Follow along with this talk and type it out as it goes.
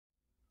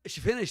She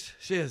finished.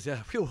 She is,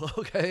 yeah. Phew,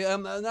 okay.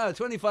 Now,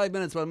 25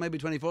 minutes, well, maybe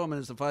 24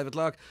 minutes to 5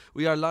 o'clock.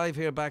 We are live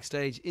here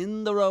backstage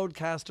in the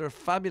Roadcaster,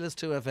 fabulous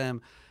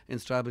 2FM in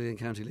Stradbally in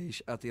County Laois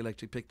at the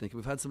Electric Picnic.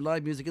 We've had some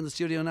live music in the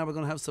studio, now we're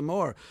going to have some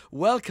more.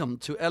 Welcome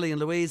to Ellie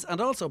and Louise,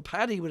 and also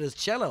Paddy with his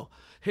cello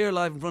here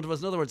live in front of us.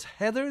 In other words,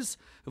 Heathers.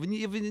 Have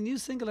you a new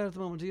single out at the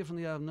moment? Do you from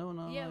the album?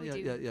 No. Yeah, we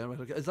do. Yeah, right.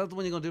 Okay. Is that the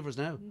one you're going to do for us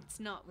now? It's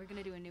not. We're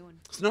going to do a new one.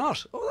 It's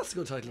not? Oh, that's a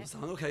good title of the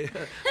song. Okay.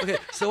 Okay,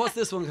 so what's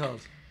this one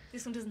called?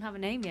 This one doesn't have a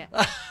name yet.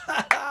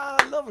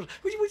 I love it.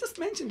 We just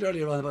mentioned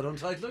earlier on about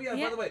Untitled. Oh, yeah,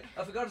 Yeah. by the way,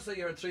 I forgot to say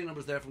you heard 3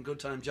 numbers there from Good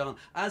Time John,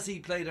 as he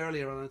played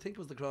earlier on, I think it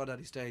was the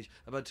Crawdaddy stage,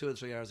 about 2 or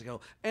 3 hours ago.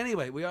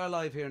 Anyway, we are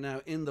live here now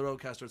in the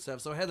Roadcaster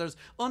itself. So Heather's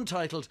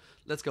Untitled,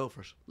 let's go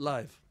for it.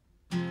 Live.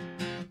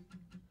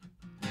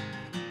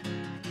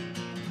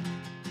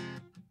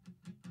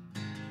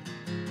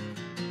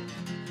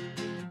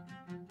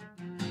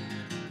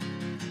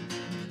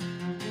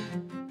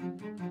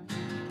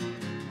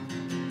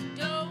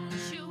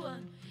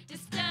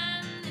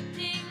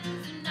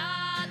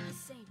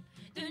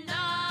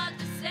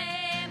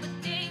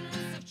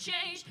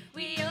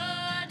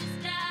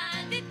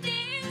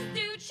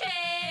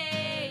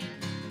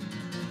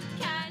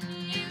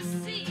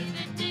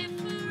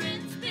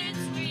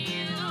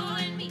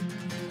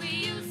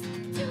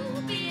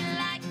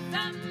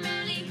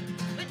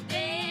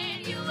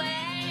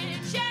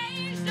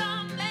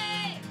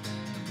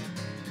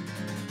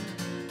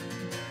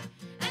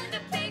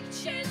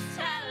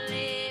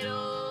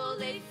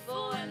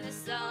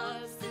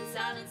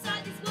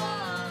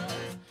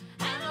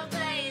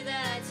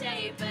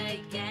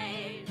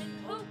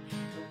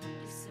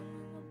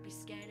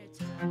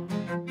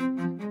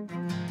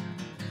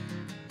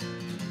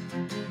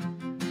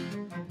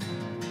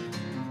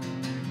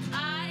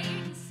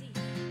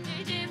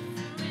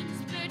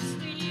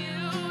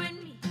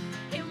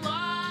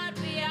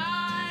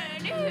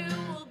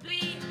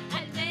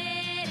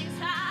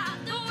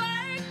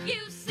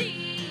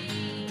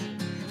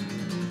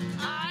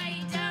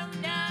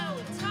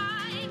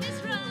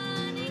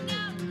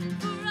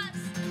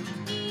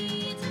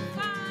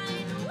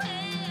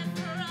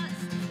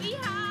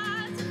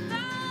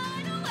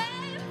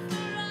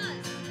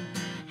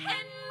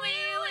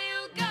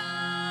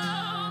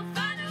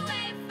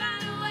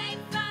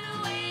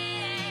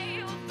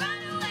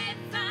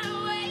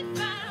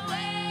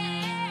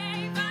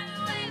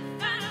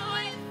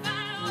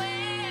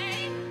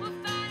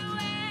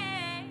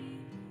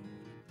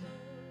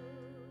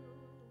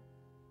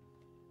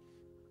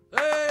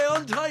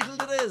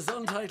 Untitled it is,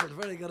 Untitled,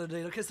 very good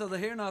indeed. Okay, so the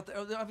Here Not There,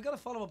 I've got a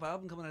follow-up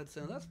album coming out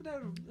soon. That's been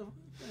out,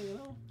 you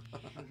know.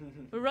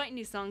 We're writing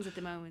new songs at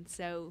the moment,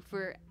 so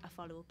for a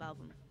follow-up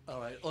album. All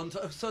right.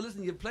 So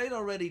listen, you've played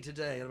already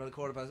today at about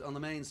 1:15 on the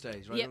main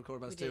stage, right? Yep,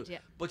 About 2:15. we did, yeah.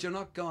 But you're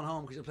not going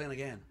home because you're playing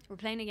again. We're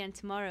playing again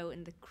tomorrow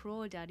in the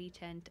Crawdaddy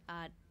tent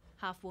at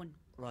 1:30.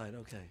 Right.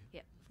 Okay.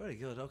 Yeah. Very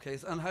good. Okay.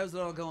 So, and how's it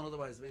all going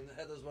otherwise? I mean,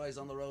 Heather's wise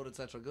on the road,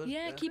 etc. Good.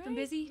 Yeah, keeping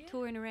Great, busy, yeah.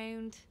 touring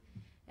around.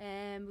 We've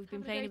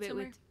been Having a playing a great bit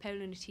summer. with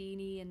Paolo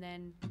Nutini and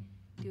then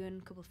doing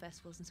a couple of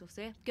festivals and stuff.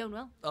 So yeah, going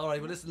well. All right.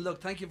 Well, listen. Look,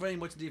 thank you very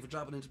much indeed for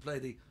dropping in to play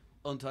the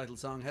Untitled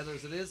song,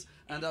 Heathers it is.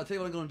 And I'll tell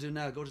you what I'm going to do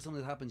now. Go to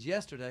something that happened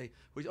yesterday.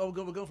 We're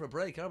going for a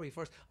break, are we?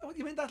 First. Oh,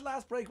 you mean that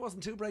last break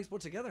wasn't 2 breaks put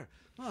together?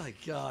 My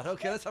God.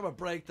 Okay, let's have a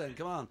break then.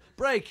 Come on,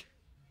 break.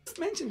 Just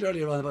mentioned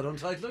earlier on about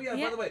Untitled. Oh, yeah,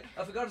 by the way,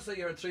 I forgot to say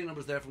you heard 3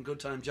 numbers there from Good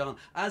Time John,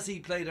 as he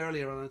played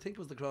earlier on, I think it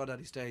was the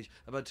Crawdaddy stage,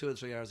 about 2 or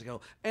 3 hours ago.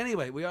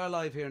 Anyway, we are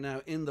live here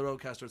now in the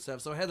Roadcaster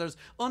itself. So Heather's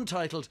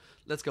Untitled,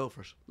 let's go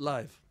for it.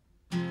 Live.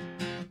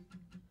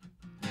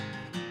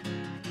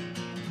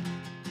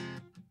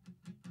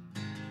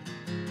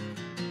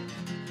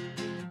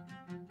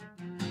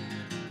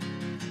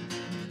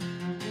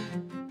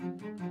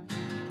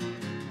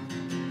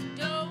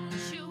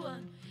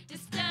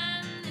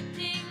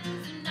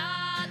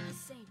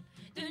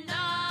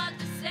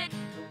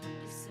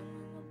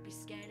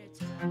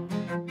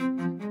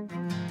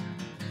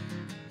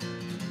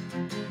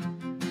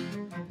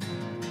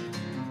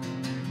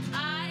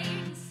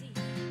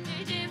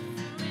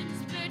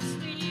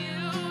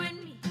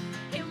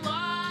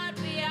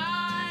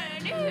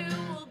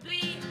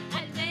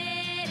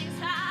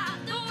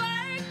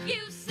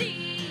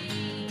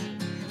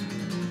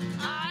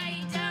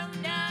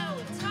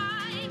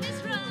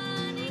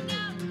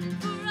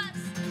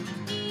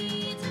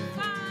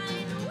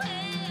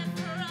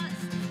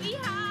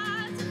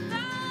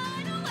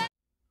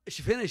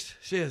 She finished.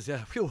 She is,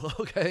 yeah. Phew,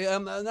 okay.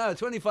 Now,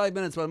 25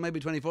 minutes, well, maybe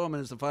 24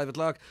 minutes to 5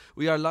 o'clock.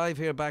 We are live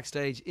here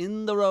backstage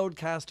in the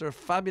Roadcaster,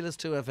 fabulous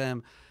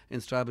 2FM in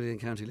Stradbally in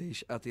County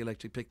Laois at the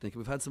Electric Picnic.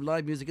 We've had some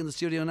live music in the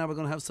studio, now we're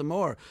going to have some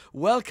more.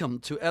 Welcome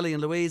to Ellie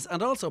and Louise,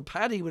 and also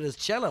Paddy with his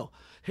cello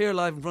here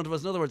live in front of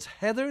us. In other words,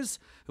 Heathers.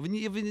 Have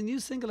you a new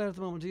single out at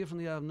the moment? Do you from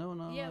the album?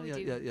 No. Yeah, we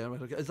do. Yeah,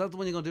 right. Okay. Is that the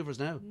one you're going to do for us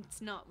now?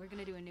 It's not. We're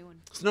going to do a new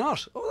one. It's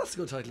not. Oh, that's a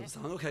good title of the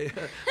song. Okay.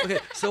 Okay.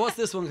 So what's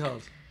this one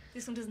called?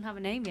 This one doesn't have a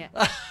name yet.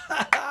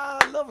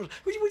 I love it.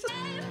 We just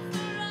Find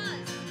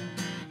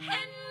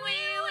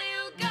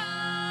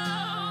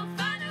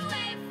a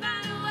way,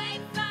 find a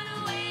way, find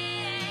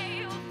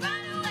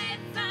a way.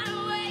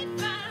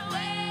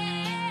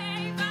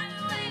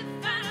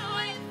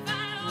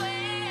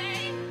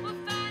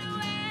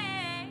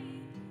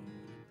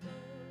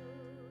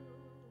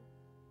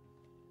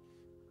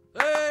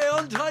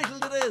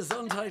 is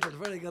Untitled.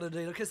 Very good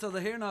indeed. Okay, so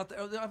they're here now.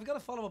 I've got a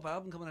follow-up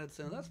album coming out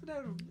soon. That's been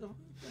out,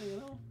 you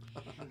know.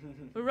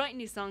 We're writing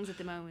new songs at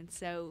the moment,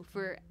 so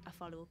for a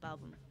follow-up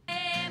album.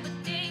 But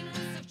things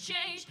have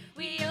changed.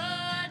 We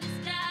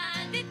understand.